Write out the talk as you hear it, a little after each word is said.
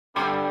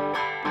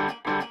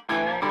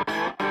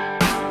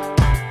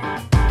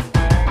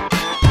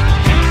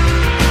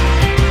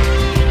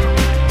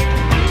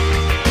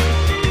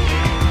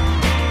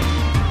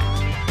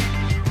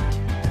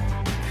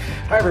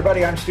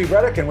everybody, I'm Steve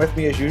Ruddick, and with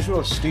me as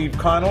usual is Steve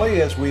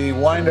Connolly as we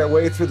wind our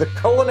way through the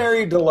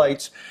culinary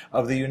delights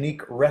of the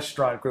Unique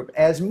Restaurant Group.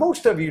 As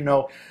most of you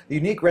know, the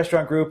Unique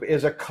Restaurant Group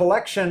is a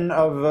collection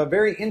of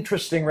very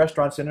interesting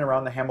restaurants in and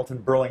around the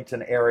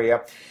Hamilton-Burlington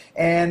area,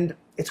 and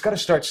it's got to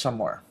start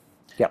somewhere.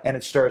 Yep. And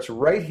it starts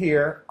right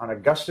here on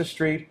Augusta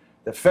Street.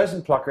 The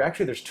Pheasant Plucker,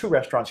 actually there's two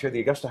restaurants here, the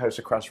Augusta House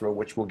across the road,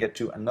 which we'll get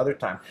to another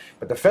time.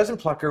 But the Pheasant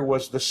Plucker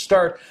was the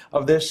start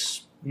of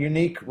this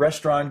Unique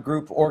Restaurant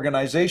Group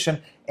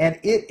organization, and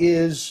it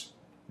is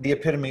the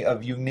epitome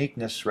of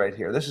uniqueness right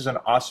here. This is an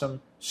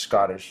awesome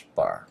Scottish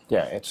bar.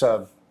 Yeah, it's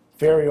a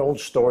very old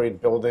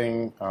storied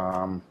building,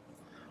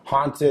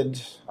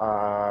 haunted.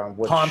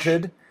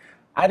 Haunted?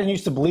 I didn't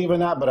used to believe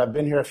in that, but I've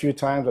been here a few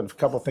times, and a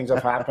couple of things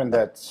have happened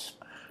that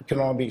can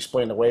only be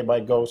explained away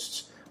by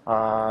ghosts.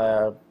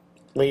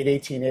 Late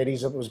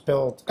 1880s it was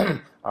built.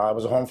 It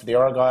was a home for the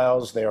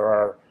Argylls. There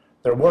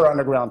were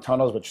underground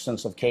tunnels which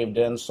since have caved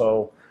in,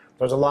 so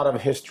there's a lot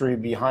of history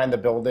behind the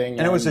building.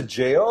 And it was a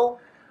jail?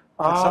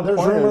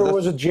 There's rumor it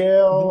was a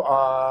jail.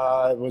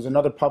 It was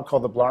another pub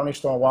called the Blarney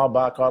Stone a while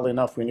back. Oddly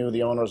enough, we knew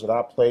the owners of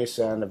that place,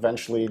 and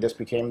eventually this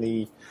became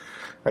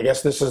I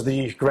guess this is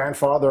the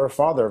grandfather or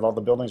father of all the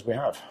buildings we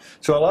have.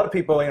 So a lot of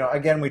people,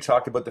 again, we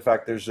talked about the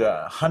fact there's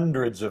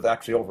hundreds of,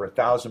 actually over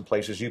 1,000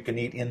 places you can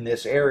eat in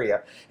this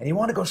area, and you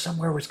want to go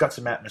somewhere where it's got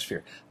some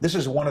atmosphere. This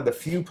is one of the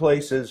few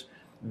places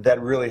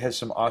that really has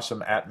some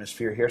awesome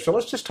atmosphere here. So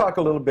let's just talk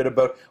a little bit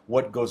about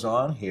what goes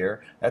on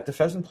here at the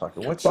Pheasant Plucker.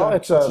 What's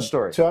the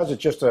story? To us,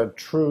 it's just a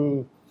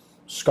true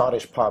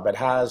Scottish pub.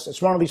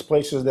 It's one of these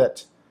places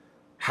that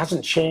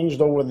hasn't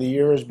changed over the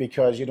years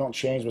because you don't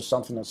change with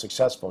something that's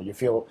successful. You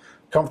feel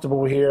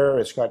comfortable here.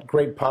 It's got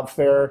great pub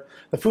fare.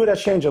 The food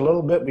has changed a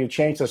little bit. We've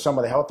changed to some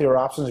of the healthier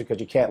options because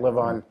you can't live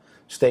on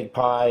steak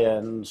pie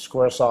and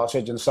square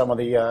sausage, and some of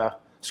the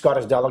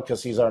Scottish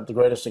delicacies aren't the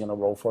greatest thing in the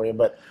world for you.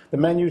 But the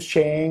menus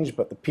change,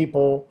 but the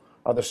people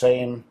are the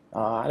same.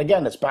 And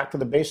again, it's back to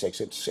the basics.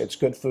 It's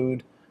good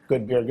food,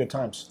 good beer, good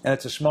times. And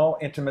it's a small,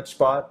 intimate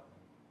spot.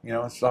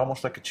 It's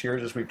almost like a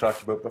Cheers, as we've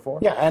talked about before.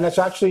 Yeah, and it's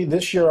actually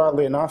this year,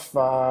 oddly enough,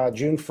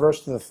 June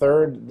 1st to the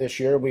 3rd this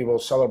year, we will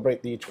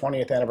celebrate the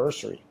 20th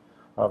anniversary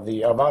of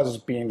us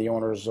being the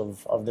owners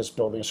of this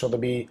building. So there'll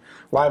be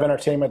live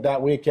entertainment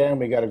that weekend.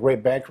 We got a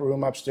great banquet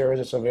room upstairs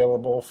that's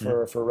available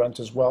for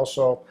rent as well.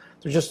 So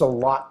there's just a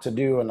lot to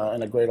do in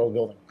a great old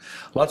building.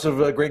 Lots of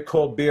great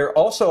cold beer.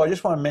 Also, I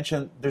just want to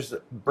mention there's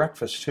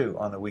breakfast, too,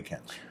 on the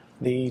weekends.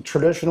 The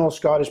traditional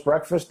Scottish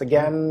breakfast,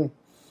 again,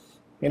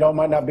 it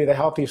might not be the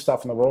healthiest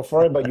stuff in the world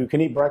for you, but you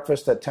can eat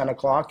breakfast at 10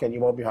 o'clock and you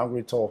won't be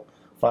hungry till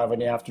 5 in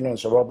the afternoon.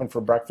 So we're open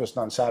for breakfast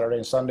on Saturday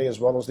and Sunday as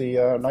well as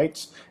the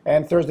nights.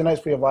 And Thursday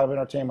nights we have live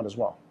entertainment as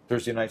well.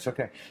 Thursday nights,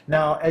 okay.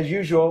 Now, as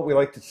usual, we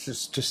like to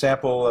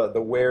sample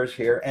the wares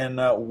here. And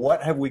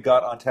what have we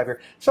got on tap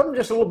here? Something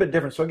just a little bit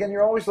different. So again,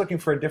 you're always looking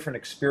for a different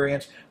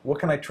experience. What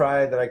can I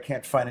try that I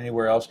can't find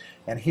anywhere else?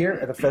 And here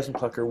at the Pheasant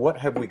Plucker, what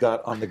have we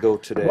got on the go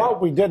today? Well,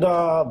 we did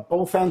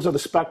both ends of the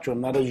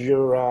spectrum. That is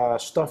your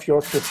stuffed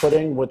Yorkshire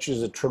pudding, which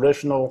is a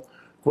traditional,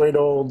 great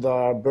old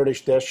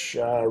British dish,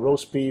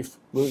 roast beef,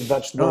 root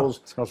vegetables,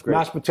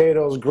 mashed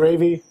potatoes,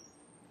 gravy.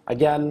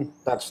 Again,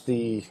 that's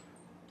the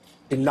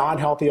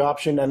non-healthy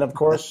option. And of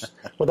course,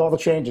 with all the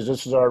changes,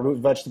 this is our root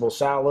vegetable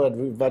salad,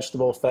 root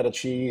vegetable feta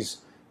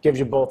cheese. Gives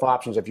you both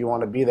options if you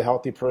want to be the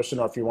healthy person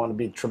or if you want to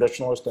be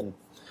traditionalist.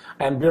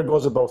 And beer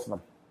goes with both of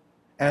them.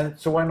 And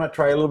so why not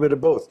try a little bit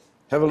of both?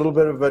 Have a little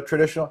bit of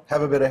traditional,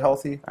 have a bit of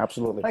healthy.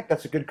 Absolutely. I think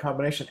that's a good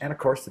combination. And of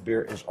course, the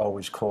beer is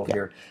always cold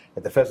here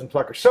at the Pheasant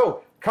Plucker.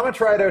 So come and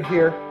try it out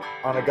here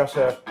on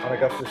Augusta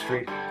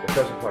Street, the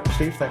Pheasant Plucker.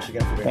 Steve, thanks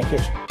again for being here.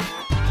 Thank you.